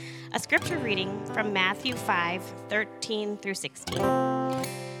A scripture reading from Matthew 5:13 through 16.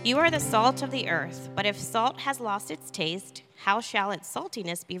 You are the salt of the earth, but if salt has lost its taste, how shall its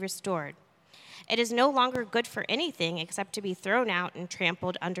saltiness be restored? It is no longer good for anything except to be thrown out and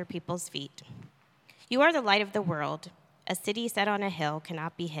trampled under people's feet. You are the light of the world. A city set on a hill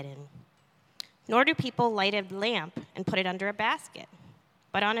cannot be hidden. Nor do people light a lamp and put it under a basket,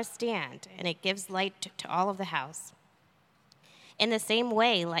 but on a stand, and it gives light to all of the house. In the same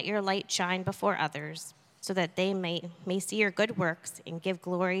way, let your light shine before others, so that they may see your good works and give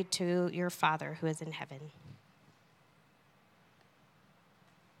glory to your Father who is in heaven.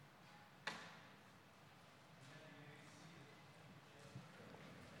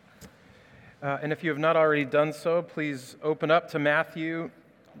 And if you have not already done so, please open up to Matthew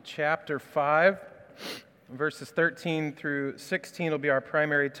chapter 5, verses 13 through 16 will be our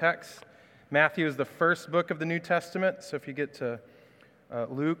primary text. Matthew is the first book of the New Testament, so if you get to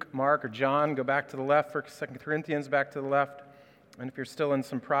Luke, Mark, or John, go back to the left. For 2 Corinthians, back to the left. And if you're still in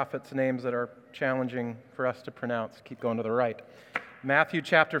some prophets' names that are challenging for us to pronounce, keep going to the right. Matthew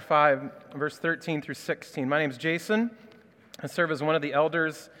chapter 5, verse 13 through 16. My name is Jason. I serve as one of the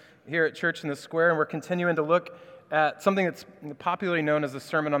elders here at Church in the Square, and we're continuing to look at something that's popularly known as the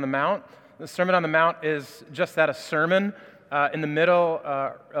Sermon on the Mount. The Sermon on the Mount is just that, a sermon. In the middle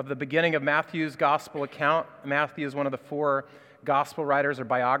of the beginning of Matthew's gospel account, Matthew is one of the four gospel writers or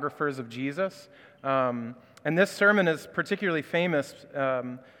biographers of Jesus. And this sermon is particularly famous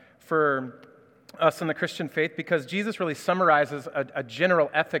for us in the Christian faith because Jesus really summarizes a general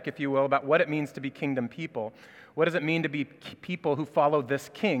ethic, if you will, about what it means to be kingdom people. What does it mean to be people who follow this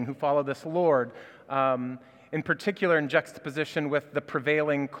king, who follow this Lord? In particular in juxtaposition with the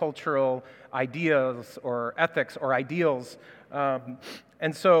prevailing cultural ideas or ethics or ideals.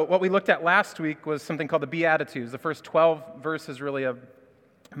 And so what we looked at last week was something called the Beatitudes. The first 12 verses really of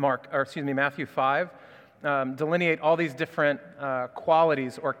Matthew 5 delineate all these different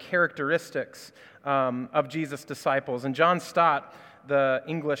qualities or characteristics of Jesus' disciples. And John Stott, the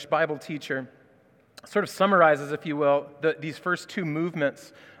English Bible teacher, sort of summarizes, if you will, these first two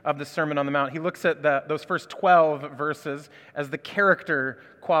movements of the Sermon on the Mount. He looks at those first 12 verses as the character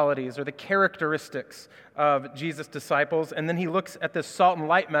qualities or the characteristics of Jesus' disciples, and then he looks at this salt and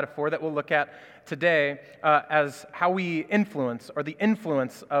light metaphor that we'll look at today as how we influence, or the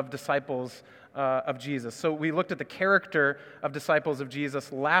influence of disciples of Jesus. So we looked at the character of disciples of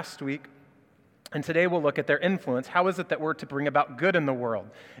Jesus last week, and today we'll look at their influence. How is it that we're to bring about good in the world?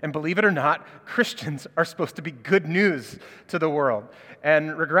 And believe it or not, Christians are supposed to be good news to the world.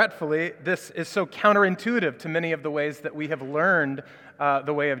 And regretfully, this is so counterintuitive to many of the ways that we have learned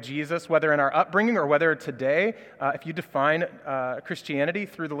the way of Jesus, whether in our upbringing or whether today. If you define Christianity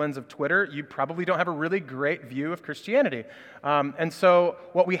through the lens of Twitter, you probably don't have a really great view of Christianity. And so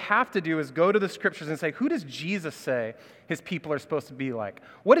what we have to do is go to the scriptures and say, who does Jesus say his people are supposed to be like?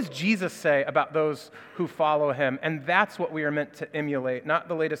 What does Jesus say about those who follow him? And that's what we are meant to emulate, not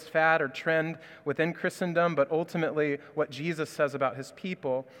the latest fad or trend within Christendom, but ultimately what Jesus says about his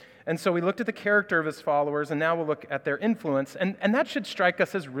people. And so we looked at the character of his followers, and now we'll look at their influence. And that should strike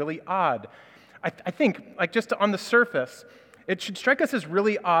us as really odd. I think, like just on the surface, it should strike us as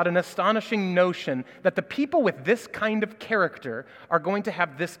really odd, an astonishing notion that the people with this kind of character are going to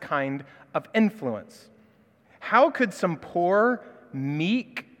have this kind of influence. How could some poor,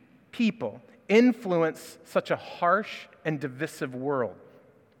 meek people influence such a harsh and divisive world?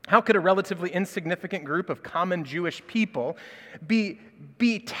 How could a relatively insignificant group of common Jewish people be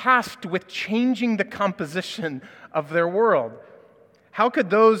tasked with changing the composition of their world? How could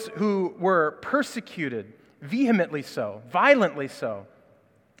those who were persecuted, vehemently so, violently so,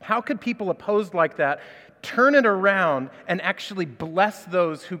 how could people opposed like that turn it around and actually bless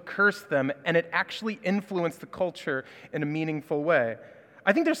those who curse them, and it actually influence the culture in a meaningful way?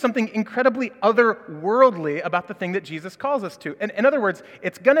 I think there's something incredibly otherworldly about the thing that Jesus calls us to. And in other words,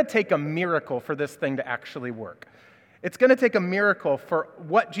 it's going to take a miracle for this thing to actually work. It's going to take a miracle for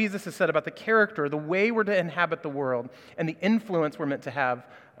what Jesus has said about the character, the way we're to inhabit the world, and the influence we're meant to have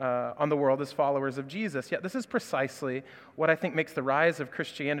on the world as followers of Jesus. Yet this is precisely what I think makes the rise of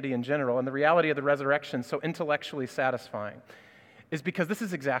Christianity in general and the reality of the resurrection so intellectually satisfying, is because this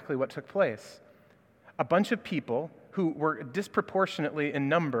is exactly what took place. A bunch of people who were disproportionately in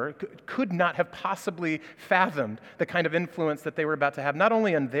number could not have possibly fathomed the kind of influence that they were about to have, not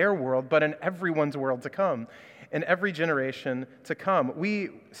only in their world, but in everyone's world to come, in every generation to come.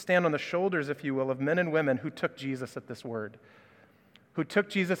 We stand on the shoulders, if you will, of men and women who took Jesus at this word, who took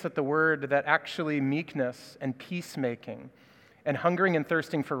Jesus at the word that actually meekness and peacemaking and hungering and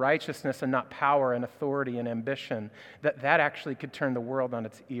thirsting for righteousness and not power and authority and ambition, that actually could turn the world on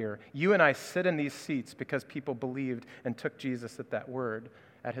its ear. You and I sit in these seats because people believed and took Jesus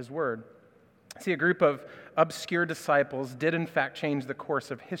at his word. See, a group of obscure disciples did in fact change the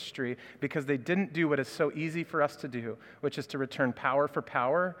course of history because they didn't do what is so easy for us to do, which is to return power for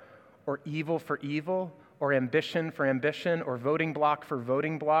power, or evil for evil, or ambition for ambition, or voting block for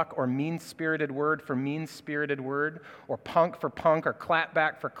voting block, or mean-spirited word for mean-spirited word, or punk for punk, or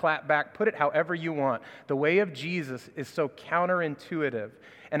clapback for clapback. Put it however you want. The way of Jesus is so counterintuitive.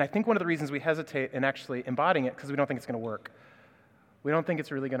 And I think one of the reasons we hesitate in actually embodying it because we don't think it's going to work. We don't think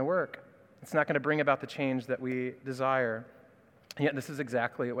it's really going to work. It's not going to bring about the change that we desire. And yet this is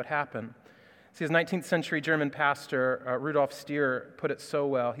exactly what happened. See, as 19th century German pastor Rudolf Stier put it so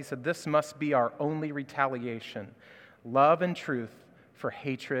well, he said, "This must be our only retaliation, love and truth for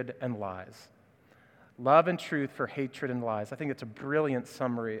hatred and lies." Love and truth for hatred and lies. I think it's a brilliant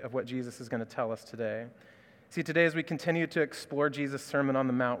summary of what Jesus is going to tell us today. See, today as we continue to explore Jesus' Sermon on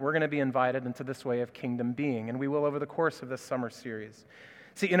the Mount, we're going to be invited into this way of kingdom being, and we will over the course of this summer series.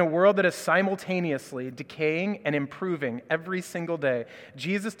 See, in a world that is simultaneously decaying and improving every single day,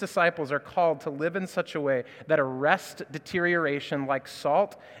 Jesus' disciples are called to live in such a way that arrests deterioration like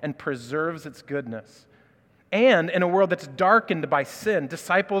salt and preserves its goodness. And in a world that's darkened by sin,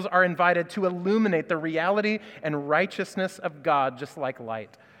 disciples are invited to illuminate the reality and righteousness of God just like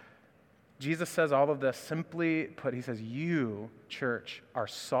light. Jesus says all of this simply put. He says, you, church, are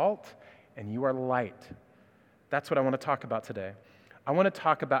salt and you are light. That's what I want to talk about today. I want to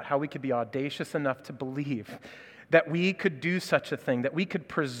talk about how we could be audacious enough to believe that we could do such a thing, that we could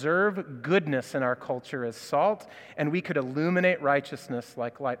preserve goodness in our culture as salt, and we could illuminate righteousness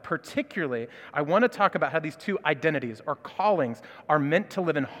like light. Particularly, I want to talk about how these two identities or callings are meant to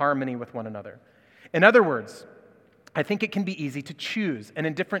live in harmony with one another. In other words, I think it can be easy to choose. And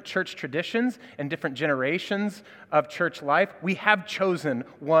in different church traditions and different generations of church life, we have chosen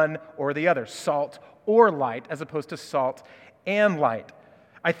one or the other, salt or light, as opposed to salt and light.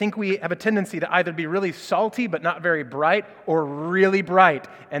 I think we have a tendency to either be really salty but not very bright, or really bright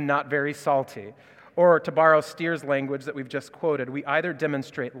and not very salty. Or to borrow Stier's language that we've just quoted, we either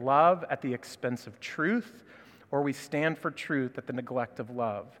demonstrate love at the expense of truth, or we stand for truth at the neglect of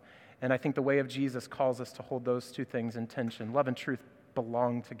love. And I think the way of Jesus calls us to hold those two things in tension. Love and truth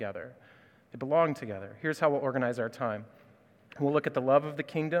belong together. They belong together. Here's how we'll organize our time. We'll look at the love of the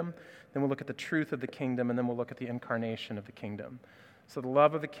kingdom, then we'll look at the truth of the kingdom, and then we'll look at the incarnation of the kingdom. So the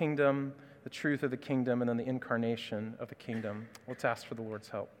love of the kingdom, the truth of the kingdom, and then the incarnation of the kingdom. Let's ask for the Lord's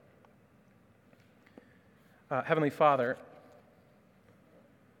help. Heavenly Father,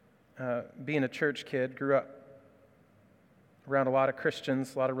 being a church kid, grew up around a lot of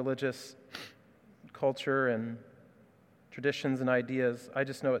Christians, a lot of religious culture and traditions and ideas. I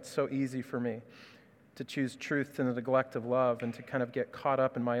just know it's so easy for me to choose truth to the neglect of love and to kind of get caught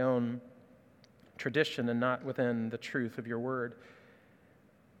up in my own tradition and not within the truth of your word.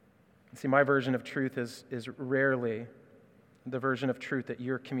 See, my version of truth is rarely the version of truth that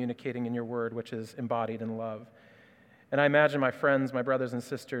you're communicating in your word, which is embodied in love. And I imagine my friends, my brothers and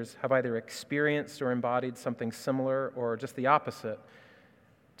sisters, have either experienced or embodied something similar or just the opposite,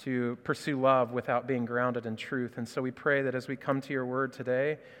 to pursue love without being grounded in truth. And so we pray that as we come to your word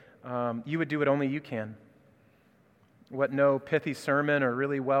today, you would do what only you can. What no pithy sermon or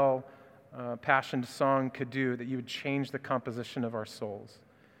really well-passioned song could do, that you would change the composition of our souls,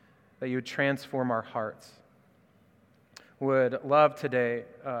 that you would transform our hearts. Would love today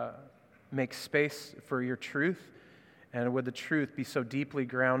make space for your truth, and would the truth be so deeply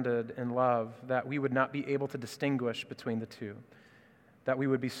grounded in love that we would not be able to distinguish between the two, that we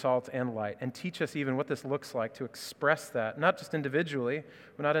would be salt and light, and teach us even what this looks like to express that, not just individually,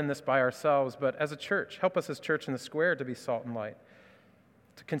 we're not in this by ourselves, but as a church. Help us as Church in the Square to be salt and light,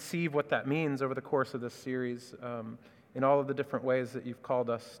 to conceive what that means over the course of this series in all of the different ways that you've called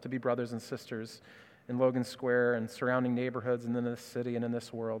us to be brothers and sisters in Logan Square and surrounding neighborhoods and in this city and in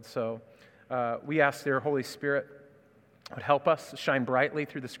this world. So we ask your Holy Spirit would help us shine brightly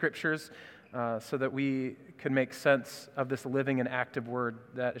through the Scriptures so that we could make sense of this living and active word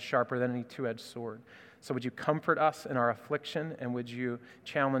that is sharper than any two-edged sword. So would you comfort us in our affliction, and would you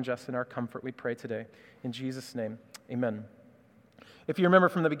challenge us in our comfort, we pray today. In Jesus' name, amen. If you remember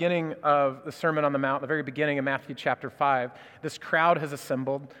from the beginning of the Sermon on the Mount, the very beginning of Matthew chapter 5, this crowd has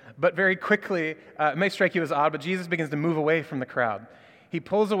assembled, but very quickly, it may strike you as odd, but Jesus begins to move away from the crowd. He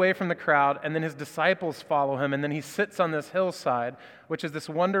pulls away from the crowd, and then his disciples follow him, and then he sits on this hillside, which is this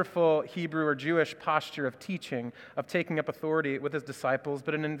wonderful Hebrew or Jewish posture of teaching, of taking up authority with his disciples,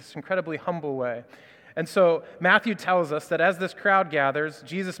 but in this incredibly humble way. And so Matthew tells us that as this crowd gathers,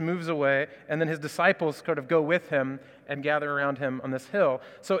 Jesus moves away, and then his disciples sort of go with him and gather around him on this hill.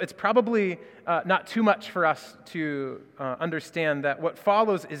 So it's probably not too much for us to understand that what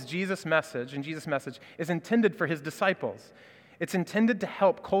follows is Jesus' message, and Jesus' message is intended for his disciples. It's intended to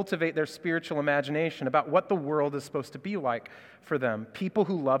help cultivate their spiritual imagination about what the world is supposed to be like for them, people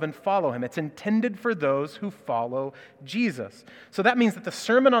who love and follow him. It's intended for those who follow Jesus. So that means that the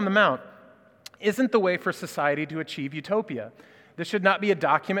Sermon on the Mount isn't the way for society to achieve utopia. This should not be a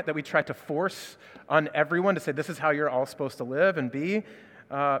document that we try to force on everyone to say, this is how you're all supposed to live and be.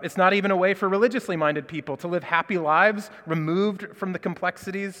 It's not even a way for religiously minded people to live happy lives, removed from the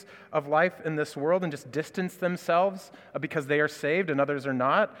complexities of life in this world and just distance themselves because they are saved and others are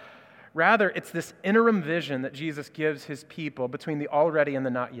not. Rather, it's this interim vision that Jesus gives his people between the already and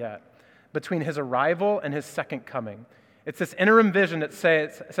the not yet, between his arrival and his second coming. It's this interim vision that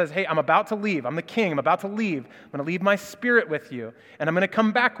says, hey, I'm about to leave. I'm the king. I'm about to leave. I'm going to leave my spirit with you, and I'm going to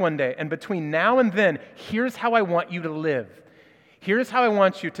come back one day. And between now and then, here's how I want you to live. Here's how I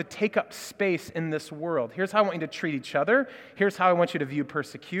want you to take up space in this world. Here's how I want you to treat each other. Here's how I want you to view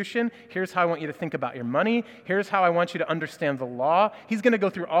persecution. Here's how I want you to think about your money. Here's how I want you to understand the law. He's going to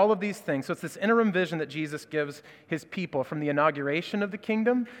go through all of these things. So it's this interim vision that Jesus gives his people from the inauguration of the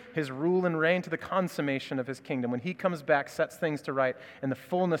kingdom, his rule and reign, to the consummation of his kingdom. When he comes back, sets things to right, and the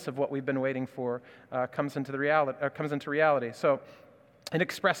fullness of what we've been waiting for comes into reality. So it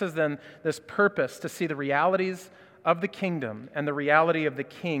expresses then this purpose to see the realities of the kingdom and the reality of the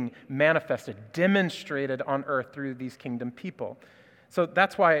king manifested, demonstrated on earth through these kingdom people. So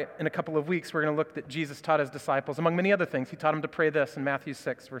that's why in a couple of weeks we're going to look that Jesus taught his disciples, among many other things, he taught them to pray this in Matthew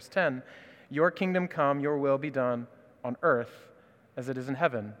 6, verse 10, your kingdom come, your will be done on earth as it is in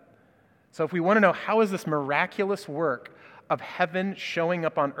heaven. So if we want to know how is this miraculous work of heaven showing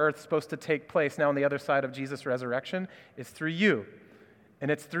up on earth supposed to take place now on the other side of Jesus' resurrection, it's through you and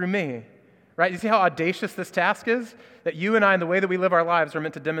it's through me. Right? You see how audacious this task is? That you and I, and the way that we live our lives, are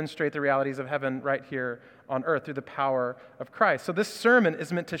meant to demonstrate the realities of heaven right here on earth through the power of Christ. So this sermon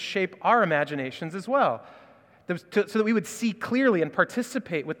is meant to shape our imaginations as well, so that we would see clearly and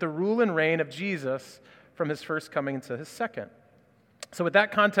participate with the rule and reign of Jesus from his first coming into his second. So with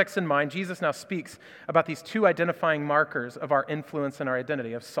that context in mind, Jesus now speaks about these two identifying markers of our influence and our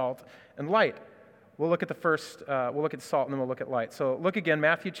identity, of salt and light. We'll look at the first, we'll look at salt and then we'll look at light. So look again,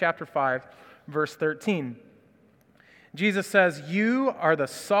 Matthew chapter 5, verse 13. Jesus says, you are the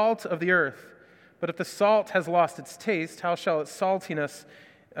salt of the earth, but if the salt has lost its taste, how shall its saltiness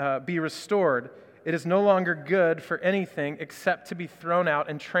be restored? It is no longer good for anything except to be thrown out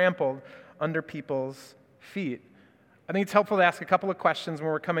and trampled under people's feet. I think it's helpful to ask a couple of questions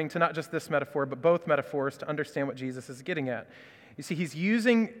when we're coming to not just this metaphor, but both metaphors to understand what Jesus is getting at. You see, he's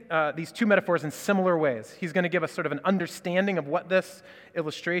using these two metaphors in similar ways. He's going to give us sort of an understanding of what this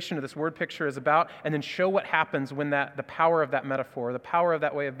illustration or this word picture is about, and then show what happens when the power of that metaphor, the power of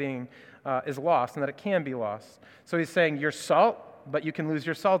that way of being is lost, and that it can be lost. So he's saying, you're salt, but you can lose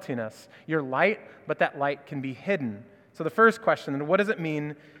your saltiness. You're light, but that light can be hidden. So the first question, then, what does it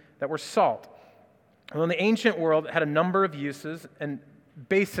mean that we're salt? Well, in the ancient world, it had a number of uses, and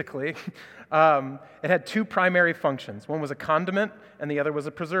basically, it had two primary functions. One was a condiment, and the other was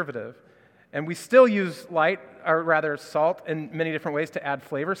a preservative. And we still use light, or rather salt, in many different ways to add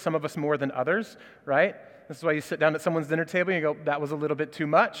flavor, some of us more than others, right? This is why you sit down at someone's dinner table and you go, that was a little bit too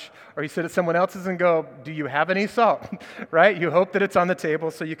much. Or you sit at someone else's and go, do you have any salt? Right? You hope that it's on the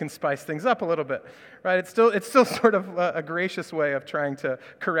table so you can spice things up a little bit. Right? It's still sort of a gracious way of trying to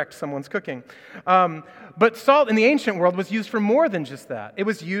correct someone's cooking. But salt in the ancient world was used for more than just that. It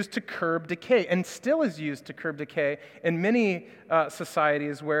was used to curb decay, and still is used to curb decay in many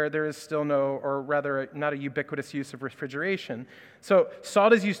societies where there is still not a ubiquitous use of refrigeration. So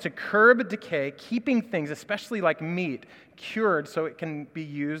salt is used to curb decay, keeping things, especially like meat, cured so it can be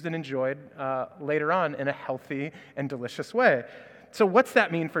used and enjoyed later on in a healthy and delicious way. So what's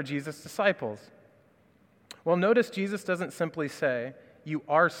that mean for Jesus' disciples? Well, notice Jesus doesn't simply say, you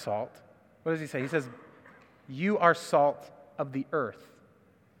are salt. What does he say? He says, you are salt of the earth.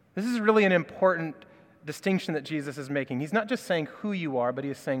 This is really an important distinction that Jesus is making. He's not just saying who you are, but he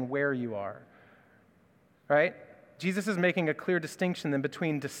is saying where you are. Right? Jesus is making a clear distinction then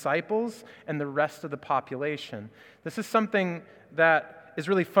between disciples and the rest of the population. This is something that is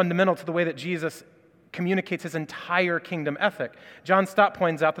really fundamental to the way that Jesus communicates his entire kingdom ethic. John Stott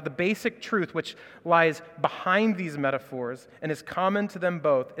points out that the basic truth which lies behind these metaphors and is common to them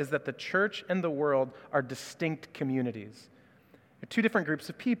both is that the church and the world are distinct communities. They're two different groups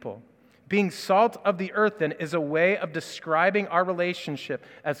of people Being salt of the earth, then, is a way of describing our relationship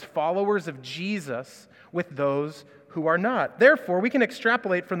as followers of Jesus with those who are not. Therefore, we can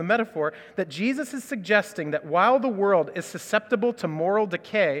extrapolate from the metaphor that Jesus is suggesting that while the world is susceptible to moral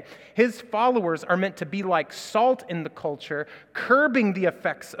decay, his followers are meant to be like salt in the culture, curbing the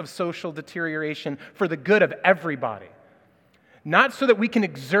effects of social deterioration for the good of everybody. Not so that we can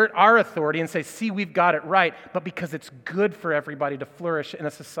exert our authority and say, see, we've got it right, but because it's good for everybody to flourish in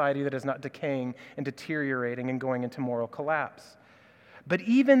a society that is not decaying and deteriorating and going into moral collapse. But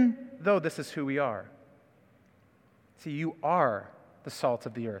even though this is who we are, see, you are the salt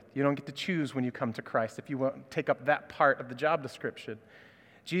of the earth. You don't get to choose when you come to Christ if you won't take up that part of the job description.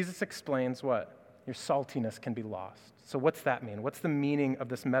 Jesus explains what? Your saltiness can be lost. So what's that mean? What's the meaning of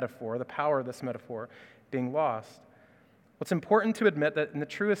this metaphor, the power of this metaphor being lost? Well, it's important to admit that in the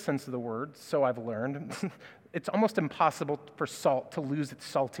truest sense of the word, so I've learned, it's almost impossible for salt to lose its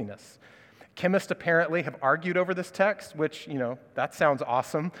saltiness. Chemists apparently have argued over this text, which, that sounds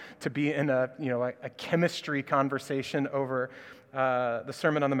awesome to be in a chemistry conversation over the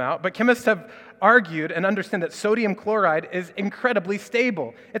Sermon on the Mount. But chemists have argued and understand that sodium chloride is incredibly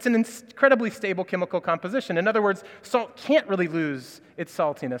stable. It's an incredibly stable chemical composition. In other words, salt can't really lose its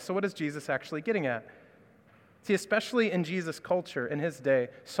saltiness. So what is Jesus actually getting at? See, especially in Jesus' culture, in his day,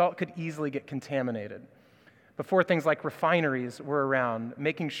 salt could easily get contaminated. Before things like refineries were around,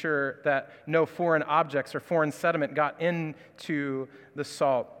 making sure that no foreign objects or foreign sediment got into the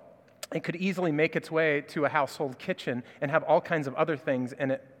salt, it could easily make its way to a household kitchen and have all kinds of other things in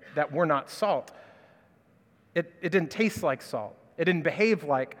it that were not salt. It didn't taste like salt. It didn't behave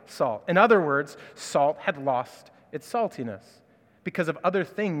like salt. In other words, salt had lost its saltiness because of other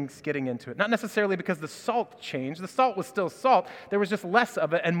things getting into it. Not necessarily because the salt changed. The salt was still salt. There was just less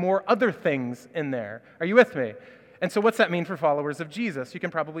of it and more other things in there. Are you with me? And so what's that mean for followers of Jesus? You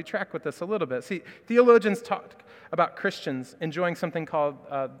can probably track with this a little bit. See, theologians talk about Christians enjoying something called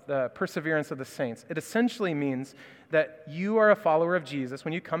the perseverance of the saints. It essentially means that you are a follower of Jesus.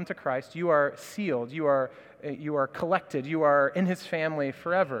 When you come to Christ, you are sealed, you are collected, you are in his family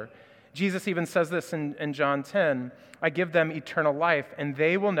forever. Jesus even says this in John 10, I give them eternal life, and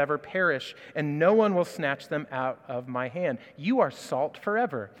they will never perish, and no one will snatch them out of my hand. You are salt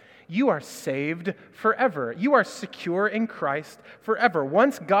forever. You are saved forever. You are secure in Christ forever.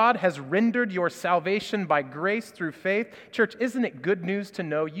 Once God has rendered your salvation by grace through faith, church, isn't it good news to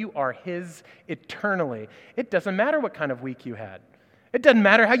know you are his eternally? It doesn't matter what kind of week you had. It doesn't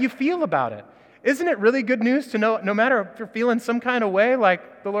matter how you feel about it. Isn't it really good news to know no matter if you're feeling some kind of way,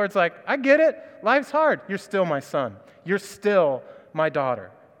 like the Lord's like, I get it, life's hard. You're still my son. You're still my daughter.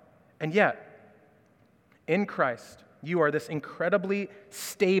 And yet, in Christ, you are this incredibly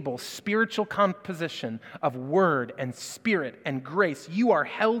stable spiritual composition of word and spirit and grace. You are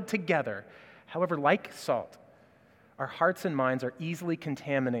held together. However, like salt, our hearts and minds are easily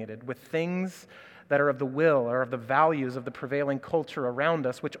contaminated with things that are of the will or of the values of the prevailing culture around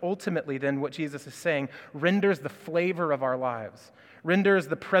us, which ultimately then, what Jesus is saying, renders the flavor of our lives, renders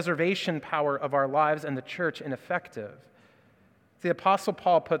the preservation power of our lives and the church ineffective. The Apostle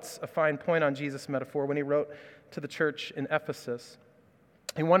Paul puts a fine point on Jesus' metaphor when he wrote to the church in Ephesus.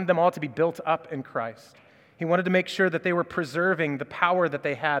 He wanted them all to be built up in Christ. He wanted to make sure that they were preserving the power that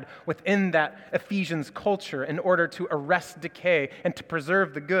they had within that Ephesians culture in order to arrest decay and to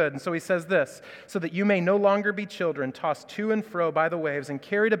preserve the good. And so he says this, so that you may no longer be children tossed to and fro by the waves and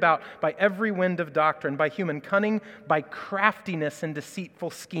carried about by every wind of doctrine, by human cunning, by craftiness and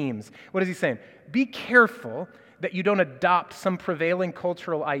deceitful schemes. What is he saying? Be careful that you don't adopt some prevailing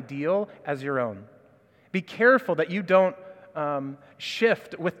cultural ideal as your own. Be careful that you don't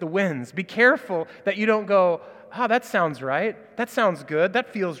shift with the winds. Be careful that you don't go, that sounds right. That sounds good.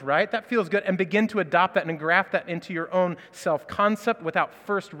 That feels right. That feels good. And begin to adopt that and graft that into your own self-concept without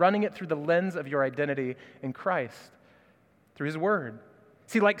first running it through the lens of your identity in Christ, through his word.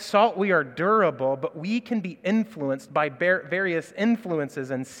 See, like salt, we are durable, but we can be influenced by various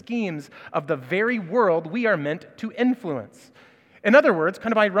influences and schemes of the very world we are meant to influence. In other words,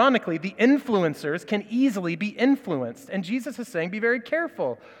 kind of ironically, the influencers can easily be influenced. And Jesus is saying, be very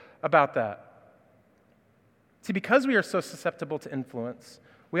careful about that. See, because we are so susceptible to influence,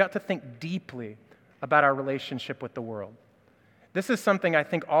 we ought to think deeply about our relationship with the world. This is something I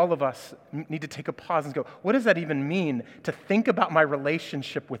think all of us need to take a pause and go, what does that even mean to think about my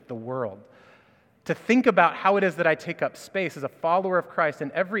relationship with the world? To think about how it is that I take up space as a follower of Christ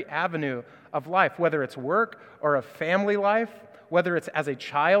in every avenue of life, whether it's work or a family life, whether it's as a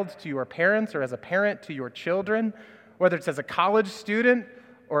child to your parents or as a parent to your children, whether it's as a college student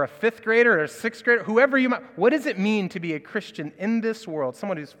or a fifth grader or a sixth grader, whoever you might, what does it mean to be a Christian in this world,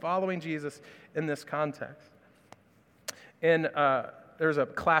 someone who's following Jesus in this context? There's a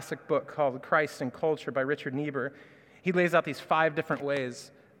classic book called Christ and Culture by Richard Niebuhr. He lays out these 5 different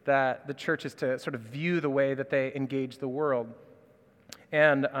ways that the church is to sort of view the way that they engage the world.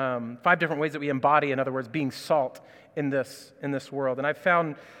 And 5 different ways that we embody, in other words, being salt in this world. And I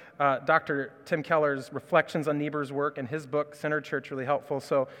found Dr. Tim Keller's reflections on Niebuhr's work and his book, Centered Church, really helpful.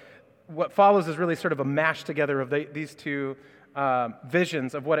 So what follows is really sort of a mash together of these 2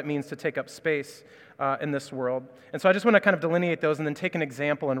 visions of what it means to take up space in this world. And so I just want to kind of delineate those and then take an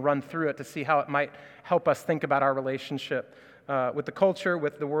example and run through it to see how it might help us think about our relationship with the culture,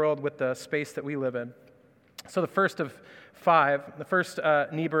 with the world, with the space that we live in. So the first of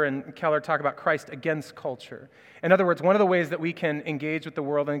 5, Niebuhr and Keller talk about Christ against culture. In other words, one of the ways that we can engage with the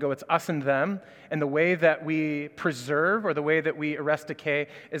world and go, it's us and them, and the way that we preserve or the way that we arrest decay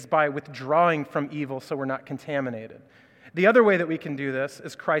is by withdrawing from evil so we're not contaminated. The other way that we can do this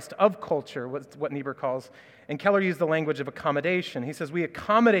is Christ of culture, what Niebuhr calls, and Keller used the language of accommodation. He says we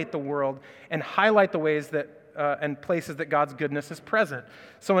accommodate the world and highlight the ways that and places that God's goodness is present.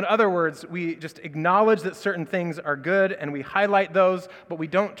 So in other words, we just acknowledge that certain things are good and we highlight those, but we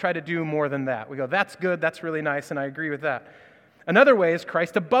don't try to do more than that. We go, that's good, that's really nice, and I agree with that. Another way is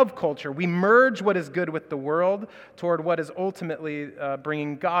Christ above culture. We merge what is good with the world toward what is ultimately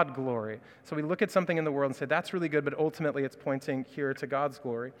bringing God glory. So we look at something in the world and say, that's really good, but ultimately it's pointing here to God's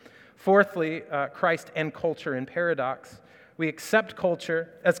glory. Fourthly, Christ and culture in paradox. We accept culture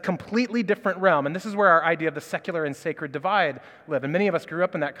as completely different realm, and this is where our idea of the secular and sacred divide live, and many of us grew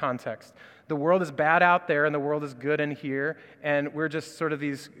up in that context. The world is bad out there, and the world is good in here, and we're just sort of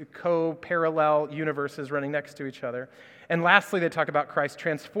these co-parallel universes running next to each other. And lastly, they talk about Christ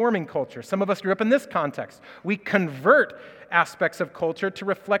transforming culture. Some of us grew up in this context. We convert aspects of culture to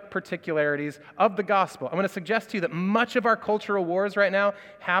reflect particularities of the gospel. I want to suggest to you that much of our cultural wars right now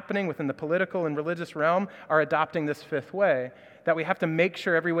happening within the political and religious realm are adopting this 5th way, that we have to make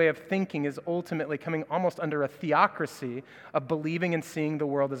sure every way of thinking is ultimately coming almost under a theocracy of believing and seeing the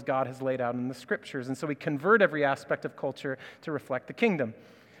world as God has laid out in the scriptures. And so we convert every aspect of culture to reflect the kingdom.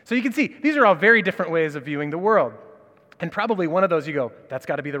 So you can see, these are all very different ways of viewing the world. And probably one of those you go, that's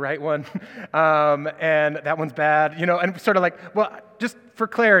got to be the right one, and that one's bad, and sort of like, well, just for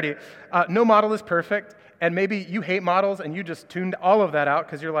clarity, no model is perfect, and maybe you hate models and you just tuned all of that out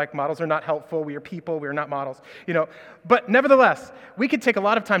because you're like, models are not helpful, we are people, we are not models, But nevertheless, we could take a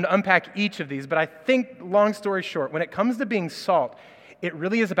lot of time to unpack each of these, but I think, long story short, when it comes to being salt, it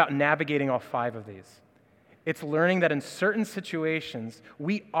really is about navigating all 5 of these. It's learning that in certain situations,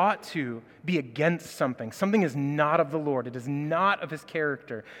 we ought to be against something. Something is not of the Lord. It is not of his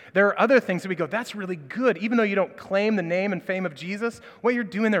character. There are other things that we go, that's really good. Even though you don't claim the name and fame of Jesus, what you're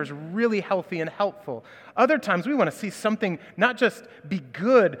doing there is really healthy and helpful. Other times, we want to see something not just be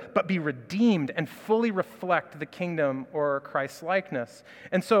good, but be redeemed and fully reflect the kingdom or Christ's likeness.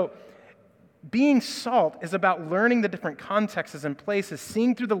 And so, being salt is about learning the different contexts and places,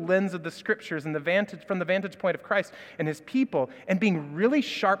 seeing through the lens of the scriptures and from the vantage point of Christ and his people, and being really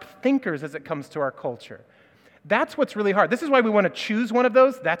sharp thinkers as it comes to our culture. That's what's really hard. This is why we want to choose one of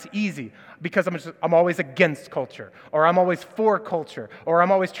those. That's easy, because I'm always against culture, or I'm always for culture, or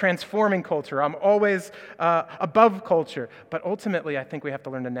I'm always transforming culture, I'm always above culture. But ultimately, I think we have to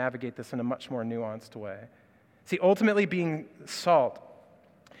learn to navigate this in a much more nuanced way. See, ultimately being salt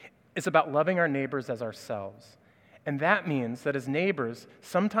is about loving our neighbors as ourselves. And that means that as neighbors,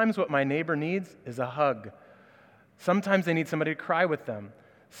 sometimes what my neighbor needs is a hug. Sometimes they need somebody to cry with them.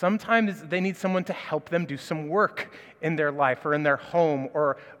 Sometimes they need someone to help them do some work in their life or in their home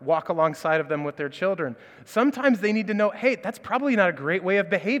or walk alongside of them with their children. Sometimes they need to know, hey, that's probably not a great way of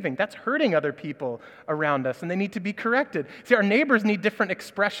behaving. That's hurting other people around us, and they need to be corrected. See, our neighbors need different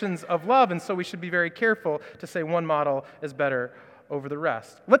expressions of love, and so we should be very careful to say one model is better over the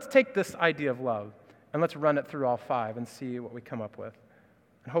rest. Let's take this idea of love and let's run it through all 5 and see what we come up with.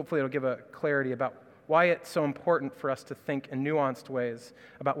 And hopefully it'll give a clarity about why it's so important for us to think in nuanced ways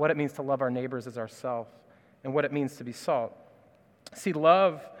about what it means to love our neighbors as ourselves and what it means to be salt. See,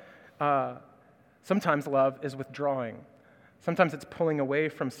 sometimes love is withdrawing. Sometimes it's pulling away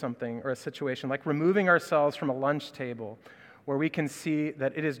from something or a situation, like removing ourselves from a lunch table where we can see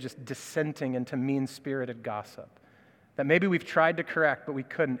that it is just descending into mean-spirited gossip. That maybe we've tried to correct, but we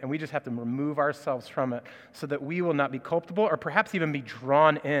couldn't, and we just have to remove ourselves from it so that we will not be culpable or perhaps even be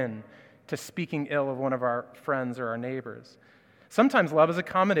drawn in to speaking ill of one of our friends or our neighbors. Sometimes love is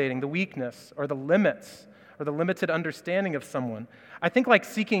accommodating the weakness or the limits or the limited understanding of someone. I think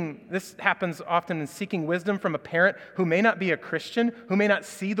this happens often in seeking wisdom from a parent who may not be a Christian, who may not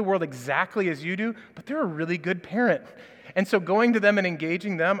see the world exactly as you do, but they're a really good parent. And so going to them and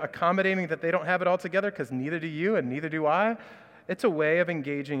engaging them, accommodating that they don't have it all together, because neither do you and neither do I, it's a way of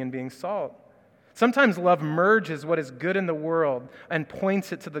engaging and being salt. Sometimes love merges what is good in the world and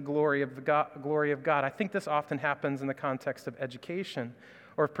points it to the glory of God. I think this often happens in the context of education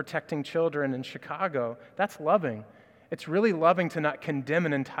or of protecting children in Chicago. That's loving. It's really loving to not condemn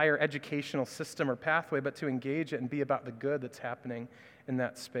an entire educational system or pathway, but to engage it and be about the good that's happening in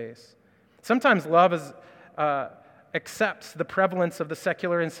that space. Sometimes love accepts the prevalence of the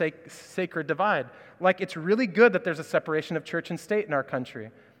secular and sacred divide. Like, it's really good that there's a separation of church and state in our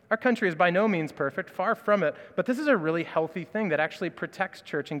country. Our country is by no means perfect, far from it, but this is a really healthy thing that actually protects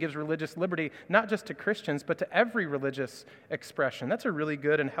church and gives religious liberty, not just to Christians, but to every religious expression. That's a really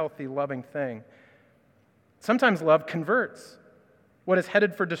good and healthy, loving thing. Sometimes love converts what is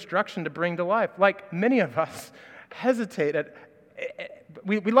headed for destruction to bring to life. Like many of us hesitate at,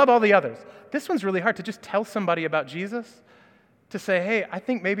 we love all the others. This one's really hard to just tell somebody about Jesus, to say, hey, I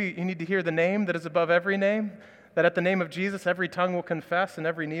think maybe you need to hear the name that is above every name, that at the name of Jesus, every tongue will confess and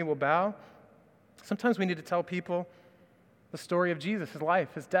every knee will bow. Sometimes we need to tell people the story of Jesus, his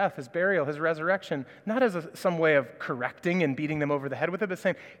life, his death, his burial, his resurrection, not as some way of correcting and beating them over the head with it, but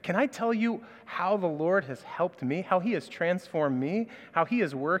saying, can I tell you how the Lord has helped me, how he has transformed me, how he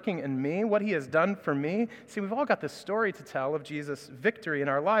is working in me, what he has done for me? See, we've all got this story to tell of Jesus' victory in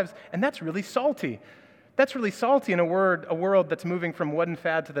our lives, and that's really salty. That's really salty in a world that's moving from one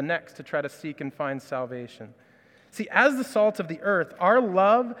fad to the next to try to seek and find salvation. See, as the salt of the earth, our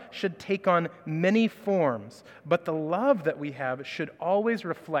love should take on many forms, but the love that we have should always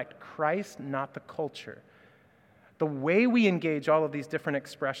reflect Christ, not the culture. The way we engage all of these different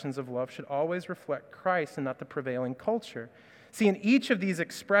expressions of love should always reflect Christ and not the prevailing culture. See, in each of these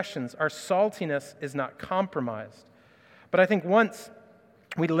expressions, our saltiness is not compromised. But I think once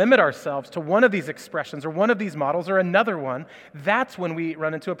we limit ourselves to one of these expressions or one of these models or another one, that's when we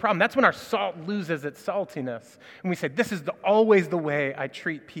run into a problem. That's when our salt loses its saltiness. And we say, this is always the way I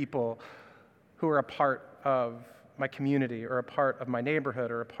treat people who are a part of my community or a part of my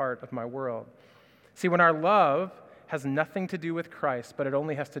neighborhood or a part of my world. See, when our love has nothing to do with Christ, but it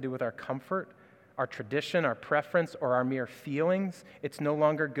only has to do with our comfort, our tradition, our preference, or our mere feelings, it's no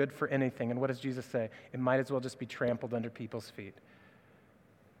longer good for anything. And what does Jesus say? It might as well just be trampled under people's feet.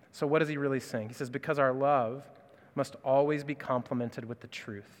 So what is he really saying? He says, because our love must always be complemented with the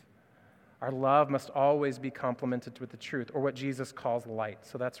truth. Our love must always be complemented with the truth, or what Jesus calls light.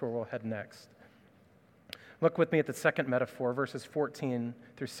 So that's where we'll head next. Look with me at the second metaphor, verses 14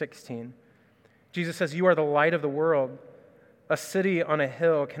 through 16. Jesus says, you are the light of the world. A city on a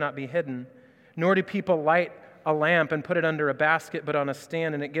hill cannot be hidden, nor do people light a lamp and put it under a basket, but on a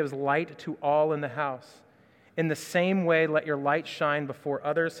stand, and it gives light to all in the house. In the same way, let your light shine before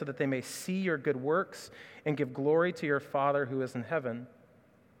others so that they may see your good works and give glory to your Father who is in heaven.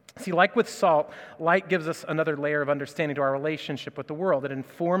 See, like with salt, light gives us another layer of understanding to our relationship with the world. It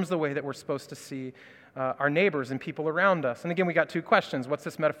informs the way that we're supposed to see our neighbors and people around us. And again, we got two questions. What's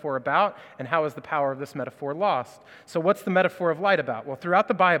this metaphor about, and how is the power of this metaphor lost? So what's the metaphor of light about? Well, throughout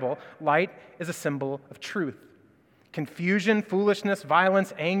the Bible, light is a symbol of truth. Confusion, foolishness,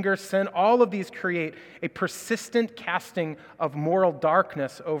 violence, anger, sin, all of these create a persistent casting of moral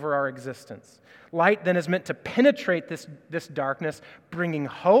darkness over our existence. Light then is meant to penetrate this darkness, bringing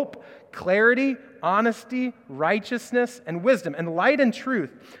hope, clarity, honesty, righteousness, and wisdom. And light and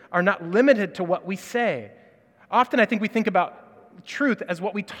truth are not limited to what we say. Often I think we think about truth as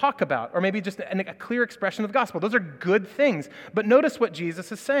what we talk about, or maybe just a clear expression of the gospel. Those are good things. But notice what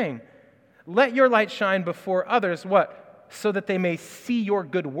Jesus is saying. Let your light shine before others, what? So that they may see your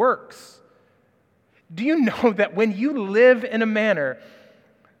good works. Do you know that when you live in a manner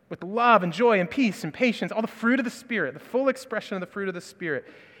with love and joy and peace and patience, all the fruit of the Spirit, the full expression of the fruit of the Spirit,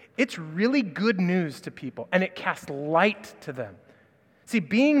 it's really good news to people, and it casts light to them. See,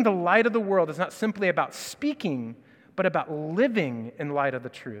 being the light of the world is not simply about speaking, but about living in light of the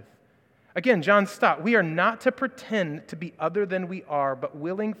truth. Again, John Stott, we are not to pretend to be other than we are, but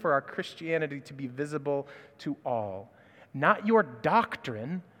willing for our Christianity to be visible to all. Not your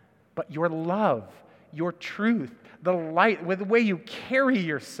doctrine, but your love, your truth, the light, with the way you carry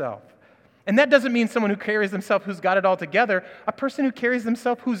yourself. And that doesn't mean someone who carries themselves who's got it all together, a person who carries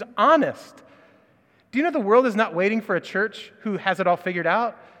themselves who's honest. Do you know the world is not waiting for a church who has it all figured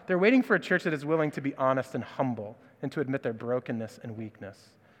out? They're waiting for a church that is willing to be honest and humble and to admit their brokenness and weakness.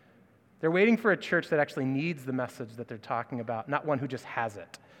 They're waiting for a church that actually needs the message that they're talking about, not one who just has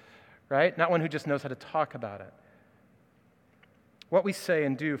it, right? Not one who just knows how to talk about it. What we say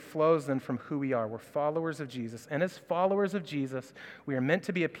and do flows then from who we are. We're followers of Jesus. And as followers of Jesus, we are meant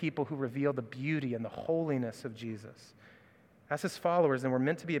to be a people who reveal the beauty and the holiness of Jesus. As his followers, then we're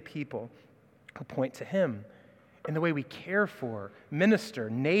meant to be a people who point to him in the way we care for, minister,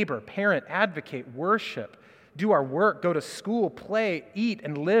 neighbor, parent, advocate, worship, do our work, go to school, play, eat,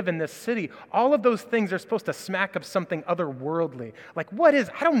 and live in this city. All of those things are supposed to smack up something otherworldly. Like, what is?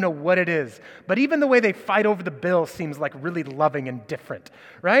 I don't know what it is. But even the way they fight over the bill seems like really loving and different,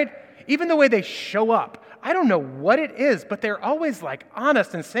 right? Even the way they show up. I don't know what it is, but they're always like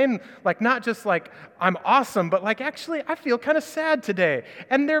honest and saying, like, not just like, I'm awesome, but like, actually, I feel kind of sad today.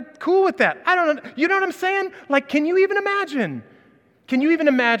 And they're cool with that. I don't know. You know what I'm saying? Like, can you even imagine? Can you even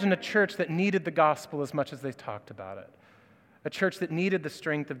imagine a church that needed the gospel as much as they talked about it? A church that needed the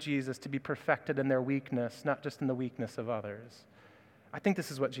strength of Jesus to be perfected in their weakness, not just in the weakness of others. I think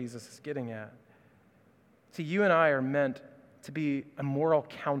this is what Jesus is getting at. See, you and I are meant to be a moral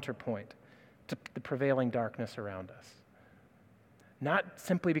counterpoint to the prevailing darkness around us. Not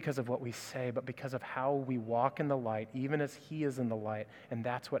simply because of what we say, but because of how we walk in the light, even as he is in the light, and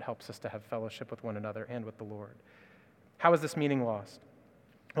that's what helps us to have fellowship with one another and with the Lord. How is this meaning lost?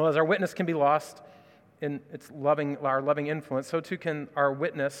 Well, as our witness can be lost in our loving influence, so too can our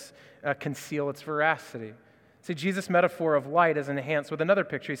witness conceal its veracity. See, Jesus' metaphor of light is enhanced with another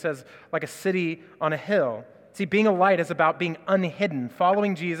picture. He says, like a city on a hill. See, being a light is about being unhidden,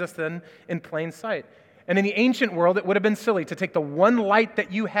 following Jesus then in plain sight. And in the ancient world, it would have been silly to take the one light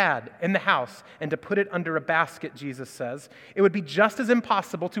that you had in the house and to put it under a basket, Jesus says. It would be just as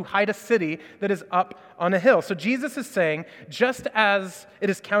impossible to hide a city that is up on a hill. So Jesus is saying, just as it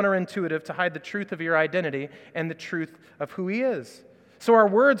is counterintuitive to hide the truth of your identity and the truth of who he is. So our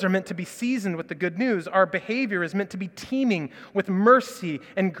words are meant to be seasoned with the good news. Our behavior is meant to be teeming with mercy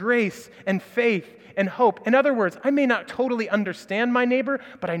and grace and faith and hope. In other words, I may not totally understand my neighbor,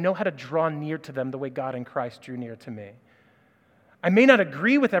 but I know how to draw near to them the way God in Christ drew near to me. I may not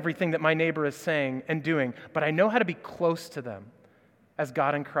agree with everything that my neighbor is saying and doing, but I know how to be close to them as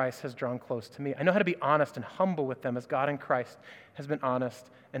God in Christ has drawn close to me. I know how to be honest and humble with them as God in Christ has been honest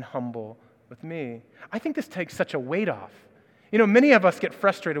and humble with me. I think this takes such a weight off. You know, many of us get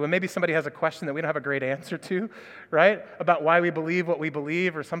frustrated when maybe somebody has a question that we don't have a great answer to, right? About why we believe what we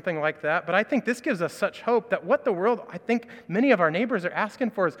believe or something like that. But I think this gives us such hope that what the world, I think many of our neighbors are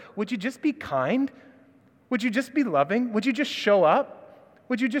asking for is, would you just be kind? Would you just be loving? Would you just show up?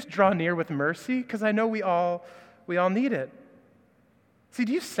 Would you just draw near with mercy? Because I know we all need it. See,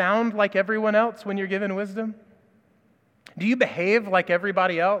 do you sound like everyone else when you're given wisdom? Do you behave like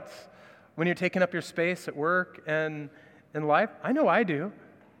everybody else when you're taking up your space at work and in life? I know I do.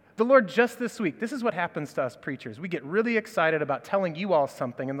 The Lord just this week, this is what happens to us preachers. We get really excited about telling you all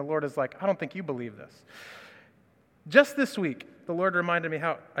something, and the Lord is like, I don't think you believe this. Just this week, the Lord reminded me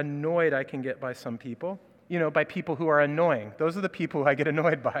how annoyed I can get by some people, by people who are annoying. Those are the people who I get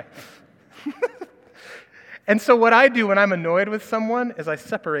annoyed by. And so what I do when I'm annoyed with someone is I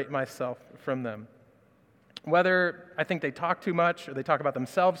separate myself from them. Whether I think they talk too much, or they talk about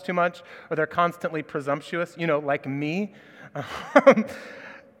themselves too much, or they're constantly presumptuous, like me.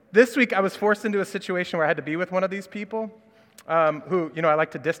 This week, I was forced into a situation where I had to be with one of these people who, I like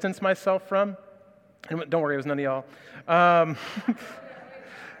to distance myself from. And don't worry, it was none of y'all.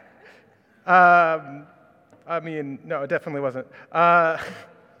 No, it definitely wasn't.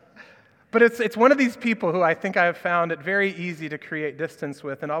 But it's one of these people who I think I have found it very easy to create distance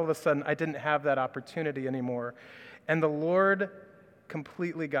with, and all of a sudden I didn't have that opportunity anymore. And the Lord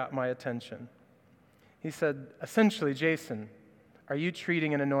completely got my attention. He said, essentially, Jason, are you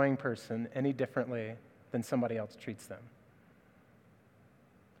treating an annoying person any differently than somebody else treats them?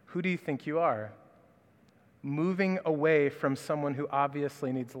 Who do you think you are? Moving away from someone who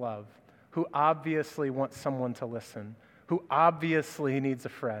obviously needs love, who obviously wants someone to listen, who obviously needs a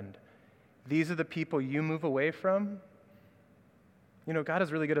friend. These are the people you move away from? God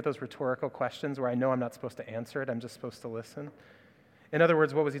is really good at those rhetorical questions where I know I'm not supposed to answer it, I'm just supposed to listen. In other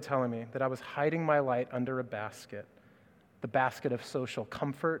words, what was he telling me? That I was hiding my light under a basket, the basket of social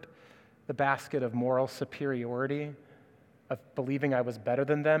comfort, the basket of moral superiority, of believing I was better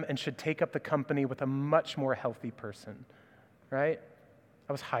than them and should take up the company with a much more healthy person, right?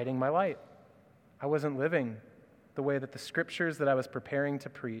 I was hiding my light. I wasn't living the way that the scriptures that I was preparing to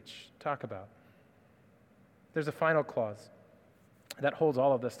preach talk about. There's a final clause that holds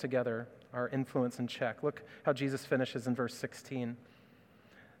all of this together, our influence in check. Look how Jesus finishes in verse 16.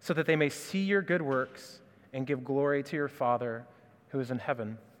 So that they may see your good works and give glory to your Father who is in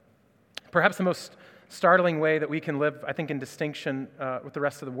heaven. Perhaps the most startling way that we can live, I think, in distinction with the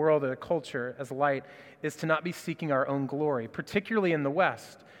rest of the world and the culture as light is to not be seeking our own glory, particularly in the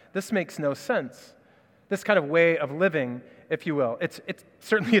West. This makes no sense. This kind of way of living, if you will. It's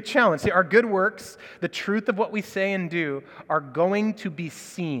certainly a challenge. See, our good works, the truth of what we say and do, are going to be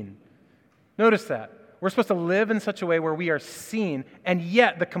seen. Notice that. We're supposed to live in such a way where we are seen, and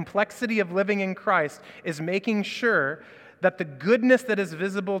yet the complexity of living in Christ is making sure that the goodness that is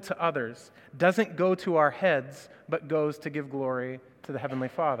visible to others doesn't go to our heads, but goes to give glory to the Heavenly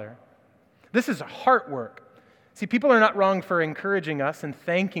Father. This is heart work. See, people are not wrong for encouraging us and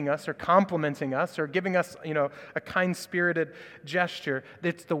thanking us or complimenting us or giving us, a kind-spirited gesture.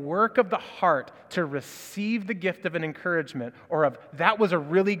 It's the work of the heart to receive the gift of an encouragement or of, that was a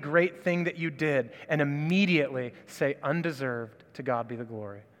really great thing that you did, and immediately say, undeserved, to God be the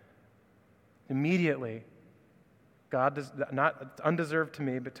glory. Immediately, God does not undeserved to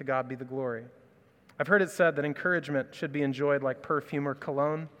me, but to God be the glory. I've heard it said that encouragement should be enjoyed like perfume or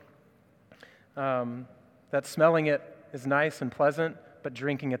cologne. That smelling it is nice and pleasant, but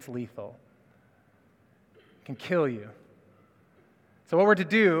drinking it's lethal. It can kill you. So what we're to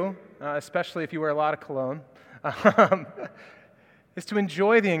do, especially if you wear a lot of cologne, is to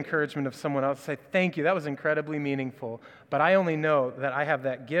enjoy the encouragement of someone else. Say, thank you, that was incredibly meaningful. But I only know that I have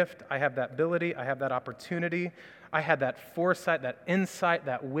that gift, I have that ability, I have that opportunity, I had that foresight, that insight,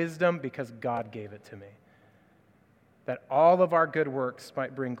 that wisdom because God gave it to me. That all of our good works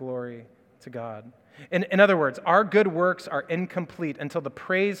might bring glory to God. In other words, our good works are incomplete until the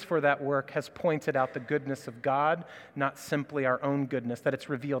praise for that work has pointed out the goodness of God, not simply our own goodness, that it's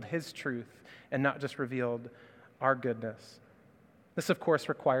revealed His truth and not just revealed our goodness. This, of course,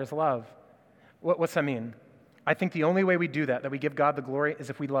 requires love. What's that mean? I think the only way we do that we give God the glory, is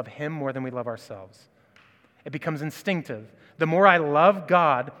if we love Him more than we love ourselves. It becomes instinctive. The more I love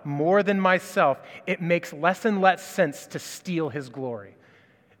God more than myself, it makes less and less sense to steal His glory.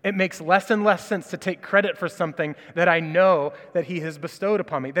 It makes less and less sense to take credit for something that I know that He has bestowed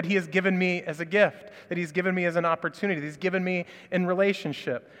upon me, that He has given me as a gift, that He's given me as an opportunity, that He's given me in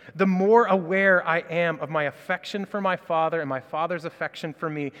relationship. The more aware I am of my affection for my Father and my Father's affection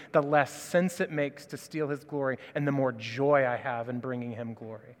for me, the less sense it makes to steal His glory and the more joy I have in bringing Him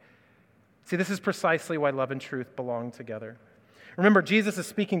glory. See, this is precisely why love and truth belong together. Remember, Jesus is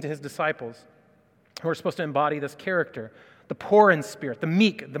speaking to His disciples who are supposed to embody this character. The poor in spirit, the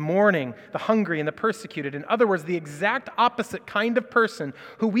meek, the mourning, the hungry, and the persecuted. In other words, the exact opposite kind of person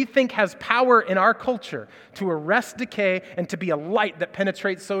who we think has power in our culture to arrest decay and to be a light that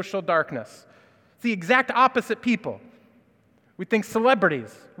penetrates social darkness. It's the exact opposite people. We think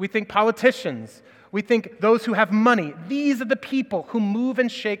celebrities. We think politicians. We think those who have money. These are the people who move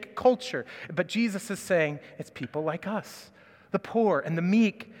and shake culture. But Jesus is saying it's people like us, the poor and the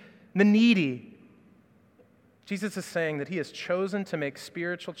meek, and the needy. Jesus is saying that He has chosen to make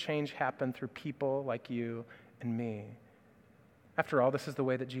spiritual change happen through people like you and me. After all, this is the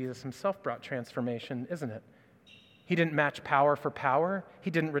way that Jesus Himself brought transformation, isn't it? He didn't match power for power. He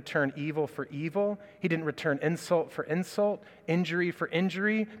didn't return evil for evil. He didn't return insult for insult, injury for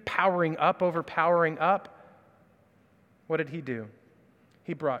injury, powering up over powering up. What did He do?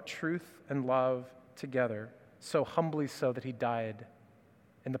 He brought truth and love together, so humbly so that He died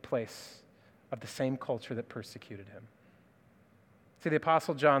in the place of the same culture that persecuted Him. See, the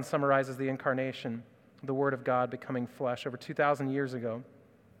Apostle John summarizes the incarnation, the Word of God becoming flesh. Over 2,000 years ago,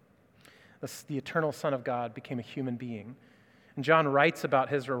 the eternal Son of God became a human being. And John writes about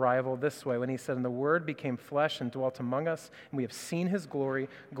His arrival this way when he said, "And the Word became flesh and dwelt among us, and we have seen His glory.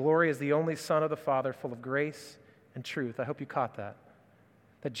 Glory as the only Son of the Father, full of grace and truth." I hope you caught that.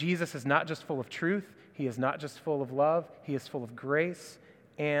 That Jesus is not just full of truth, He is not just full of love, He is full of grace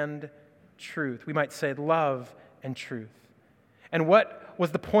and truth. We might say love and truth. And what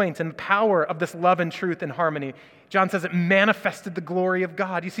was the point and the power of this love and truth and harmony? John says it manifested the glory of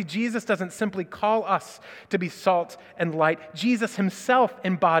God. You see, Jesus doesn't simply call us to be salt and light. Jesus Himself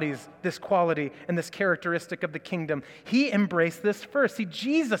embodies this quality and this characteristic of the kingdom. He embraced this first. See,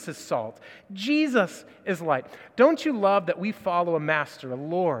 Jesus is salt. Jesus is light. Don't you love that we follow a master, a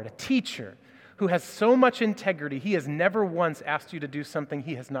Lord, a teacher, who has so much integrity, He has never once asked you to do something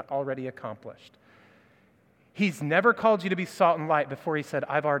He has not already accomplished. He's never called you to be salt and light before He said,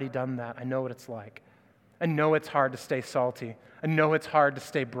 I've already done that. I know what it's like. I know it's hard to stay salty. I know it's hard to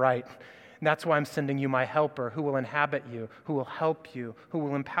stay bright. And that's why I'm sending you my helper who will inhabit you, who will help you, who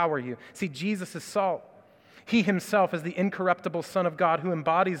will empower you. See, Jesus is salt. He Himself is the incorruptible Son of God who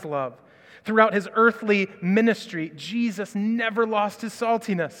embodies love. Throughout His earthly ministry, Jesus never lost His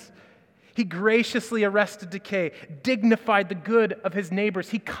saltiness. He graciously arrested decay, dignified the good of his neighbors.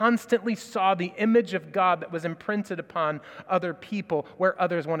 He constantly saw the image of God that was imprinted upon other people where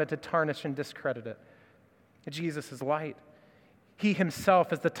others wanted to tarnish and discredit it. Jesus is light. He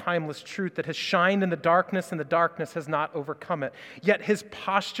himself is the timeless truth that has shined in the darkness, and the darkness has not overcome it. Yet his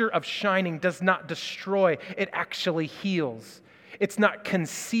posture of shining does not destroy, it actually heals. It's not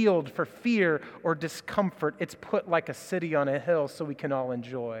concealed for fear or discomfort. It's put like a city on a hill so we can all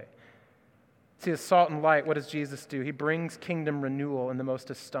enjoy. See, as salt and light, what does Jesus do? He brings kingdom renewal in the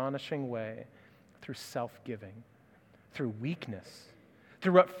most astonishing way through self-giving, through weakness,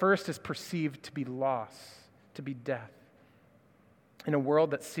 through what first is perceived to be loss, to be death. In a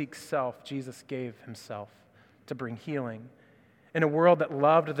world that seeks self, Jesus gave himself to bring healing. In a world that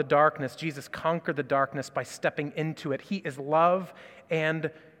loved the darkness, Jesus conquered the darkness by stepping into it. He is love and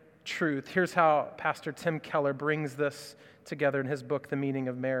truth. Here's how Pastor Tim Keller brings this together in his book, The Meaning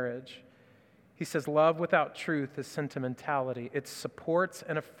of Marriage. He says, love without truth is sentimentality. It supports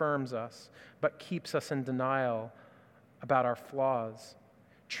and affirms us, but keeps us in denial about our flaws.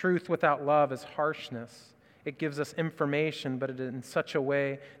 Truth without love is harshness. It gives us information, but it is in such a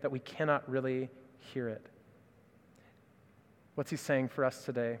way that we cannot really hear it. What's he saying for us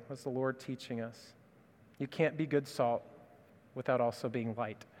today? What's the Lord teaching us? You can't be good salt without also being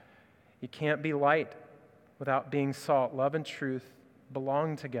light. You can't be light without being salt. Love and truth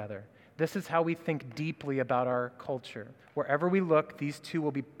belong together. This is how we think deeply about our culture. Wherever we look, these two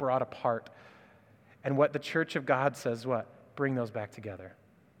will be brought apart. And what the Church of God says, what? Bring those back together.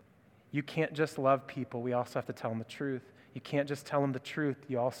 You can't just love people. We also have to tell them the truth. You can't just tell them the truth.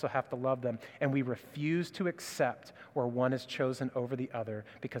 You also have to love them. And we refuse to accept where one is chosen over the other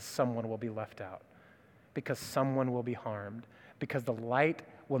because someone will be left out, because someone will be harmed, because the light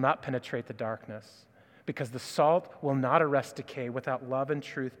will not penetrate the darkness, because the salt will not arrest decay without love and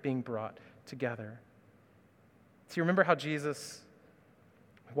truth being brought together. So you remember how Jesus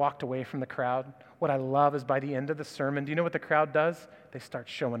walked away from the crowd? What I love is by the end of the sermon, do you know what the crowd does? They start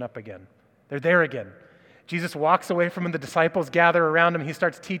showing up again. They're there again. Jesus walks away from him, the disciples gather around him, he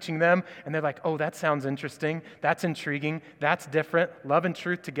starts teaching them, and they're like, oh, that sounds interesting, that's intriguing, that's different, love and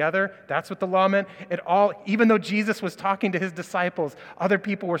truth together, that's what the law meant. Even though Jesus was talking to his disciples, other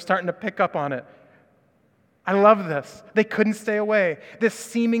people were starting to pick up on it. I love this. They couldn't stay away. This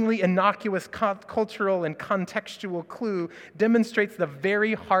seemingly innocuous cultural and contextual clue demonstrates the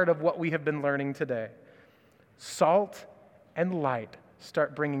very heart of what we have been learning today. Salt and light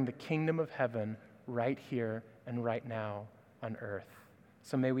start bringing the kingdom of heaven right here and right now on earth.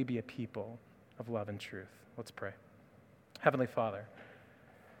 So may we be a people of love and truth. Let's pray. Heavenly Father,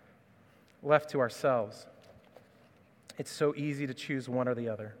 left to ourselves, it's so easy to choose one or the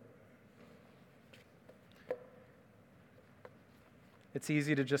other. It's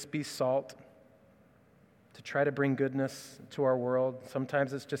easy to just be salt, to try to bring goodness to our world.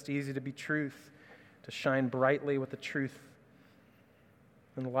 Sometimes it's just easy to be truth, to shine brightly with the truth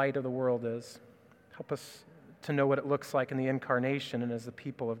and light of the world is. Help us to know what it looks like in the incarnation and as the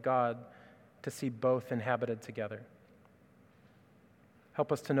people of God to see both inhabited together.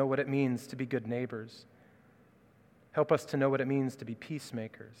 Help us to know what it means to be good neighbors. Help us to know what it means to be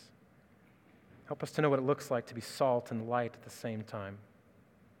peacemakers. Help us to know what it looks like to be salt and light at the same time.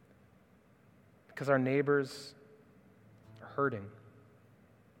 Because our neighbors are hurting.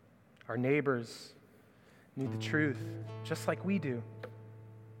 Our neighbors need the truth, just like we do,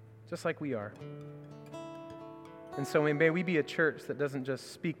 just like we are. And so may we be a church that doesn't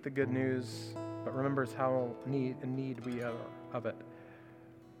just speak the good news, but remembers how in need we are of it,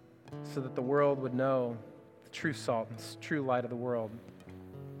 so that the world would know the true salt and true light of the world,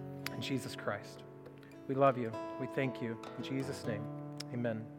 in Jesus Christ. We love you. We thank you. In Jesus' name, amen.